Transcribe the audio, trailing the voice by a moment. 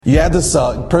He had this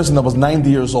person that was 90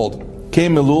 years old.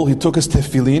 Came Elul, he took his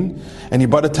tefillin, and he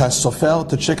brought it to his sofel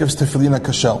to check if his tefillin are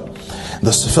kashel.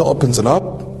 The sofel opens it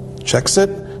up, checks it.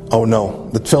 Oh no,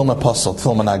 the tefillin are puzzle,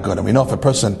 tefillin are not good. And we know if a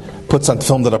person puts on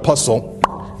tefillin that are puzzle,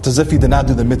 it's as if he did not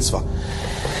do the mitzvah.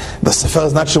 The sofel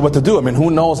is not sure what to do. I mean, who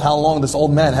knows how long this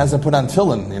old man hasn't put on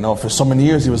tefillin? You know, for so many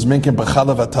years he was making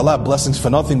b'chalav atala, blessings for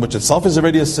nothing, which itself is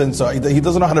already a sin. So he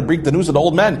doesn't know how to break the news of the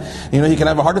old man. You know, he can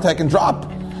have a heart attack and drop.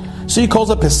 So he calls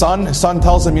up his son. His son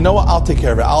tells him, you know what, I'll take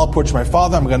care of it. I'll approach my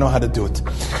father. I'm going to know how to do it.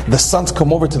 The sons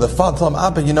come over to the father, tell him,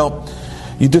 Abba, you know,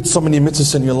 you did so many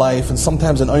mitzvahs in your life, and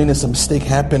sometimes in oinus a mistake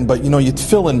happened, but you know, your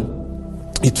tefillin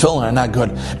are not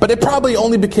good. But it probably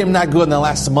only became not good in the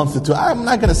last month or two. I'm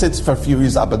not going to say it's for a few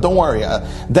years, but don't worry.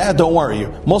 Dad, don't worry.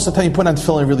 Most of the time you put on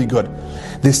tefillin really good.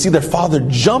 They see their father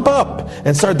jump up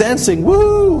and start dancing.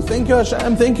 Woo! Thank you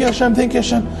Hashem, thank you Hashem, thank you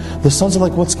Hashem. The sons are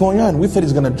like, what's going on? We thought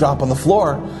he's going to drop on the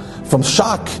floor from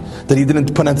shock that he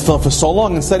didn't put on tefillin for so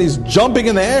long. Instead he's jumping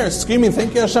in the air, screaming,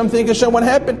 thank you Hashem, thank you Hashem. What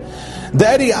happened?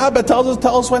 Daddy, Abba, tell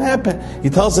us what happened. He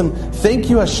tells him, thank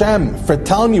you Hashem for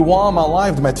telling me while I'm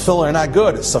alive that my tefillin are not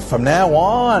good. So from now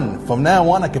on,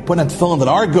 I can put on tefillin that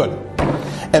are good.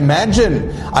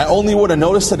 Imagine, I only would have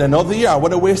noticed it another year. I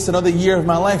would have wasted another year of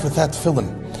my life with that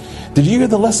tefillin. Did you hear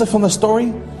the lesson from the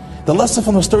story? The lesson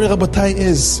from the story, Rabotai,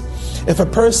 is if a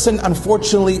person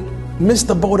unfortunately missed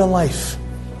the boat in life,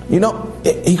 you know,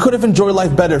 he could have enjoyed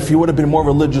life better if he would have been more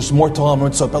religious, more Torah,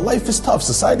 and so. But life is tough,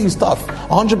 society is tough.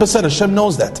 100%, Hashem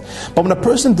knows that. But when a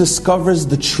person discovers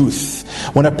the truth,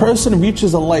 when a person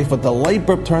reaches a life where the light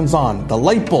bulb turns on, the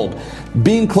light bulb,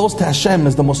 being close to Hashem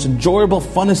is the most enjoyable,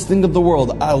 funnest thing of the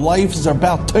world. Our lives are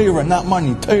about Torah, not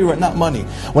money. Torah, not money.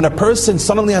 When a person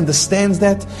suddenly understands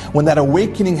that, when that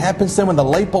awakening happens to them, when the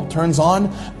light bulb turns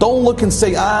on, don't look and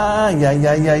say,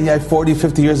 40,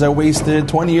 50 years I wasted,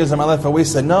 20 years of my life I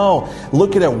wasted. No,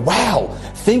 look at it. Wow.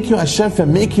 Thank you Hashem for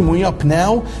making me up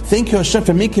now. Thank you Hashem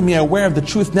for making me aware of the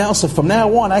truth now. So from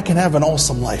now on I can have an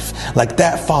awesome life like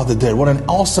that father did. What an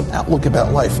awesome outlook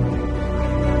about life.